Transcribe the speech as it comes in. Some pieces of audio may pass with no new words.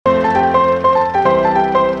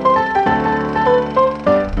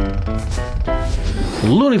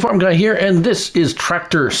Looney Farm Guy here, and this is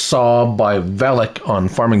Tractor Saw by Valek on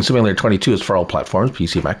Farming Simulator 22. It's for all platforms,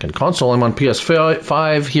 PC, Mac, and console. I'm on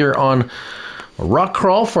PS5 here on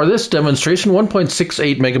Rockcrawl for this demonstration.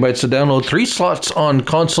 1.68 megabytes to download, 3 slots on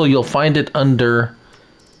console. You'll find it under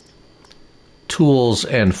Tools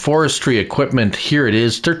and Forestry Equipment. Here it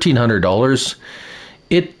is, $1,300.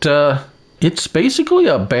 It's basically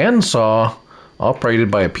a bandsaw operated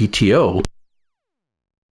by a PTO.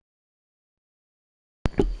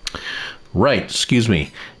 Right, excuse me.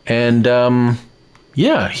 And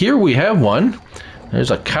yeah, here we have one. There's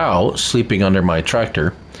a cow sleeping under my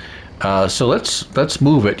tractor. So let's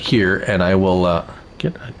move it here, and I will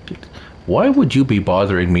get. Why would you be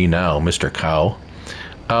bothering me now, Mr. Cow?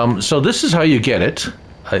 So this is how you get it.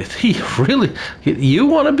 You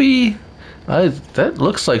want to be? That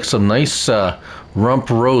looks like some nice rump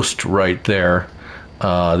roast right there.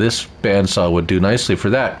 This bandsaw would do nicely for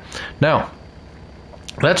that. Now,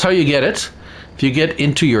 that's how you get it. If you get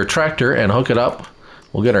into your tractor and hook it up,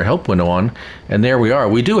 we'll get our help window on, and there we are.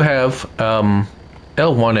 We do have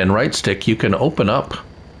L1 and right stick. You can open up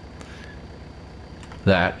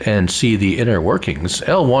that and see the inner workings.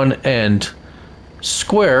 L1 and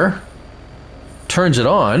square turns it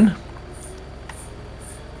on,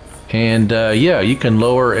 and yeah, you can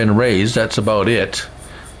lower and raise. That's about it.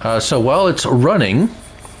 So while it's running,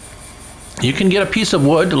 you can get a piece of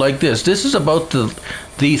wood like this. This is about the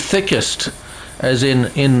thickest, as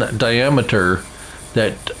in diameter,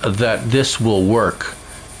 that this will work.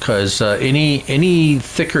 Because any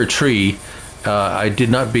thicker tree, I did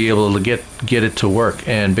not be able to get it to work.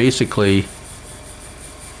 And basically,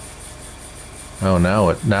 oh, now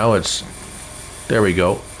it's there we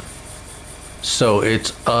go. So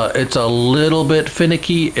it's a little bit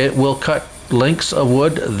finicky. It will cut lengths of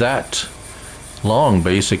wood that long,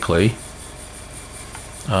 basically.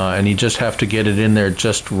 And you just have to get it in there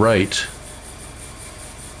just right.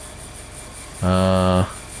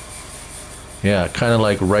 Yeah, kind of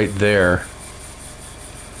like right there.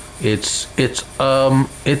 It's a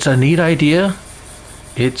neat idea.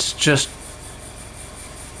 It's just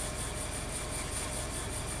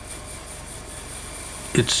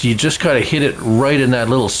you just gotta hit it right in that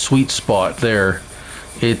little sweet spot there.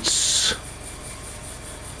 It's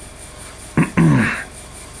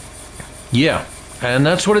yeah. And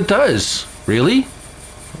that's what it does. Really,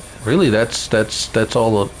 that's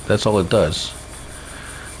all it does.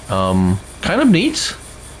 Kind of neat.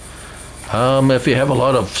 If you have a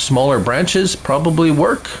lot of smaller branches, probably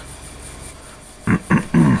work.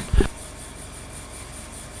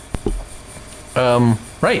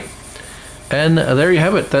 Right. And there you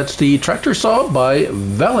have it. That's the Tractor Saw by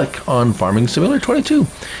Valek on Farming Simulator 22.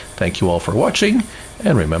 Thank you all for watching,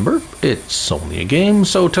 and remember, it's only a game.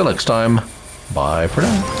 So till next time. Bye for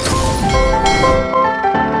now.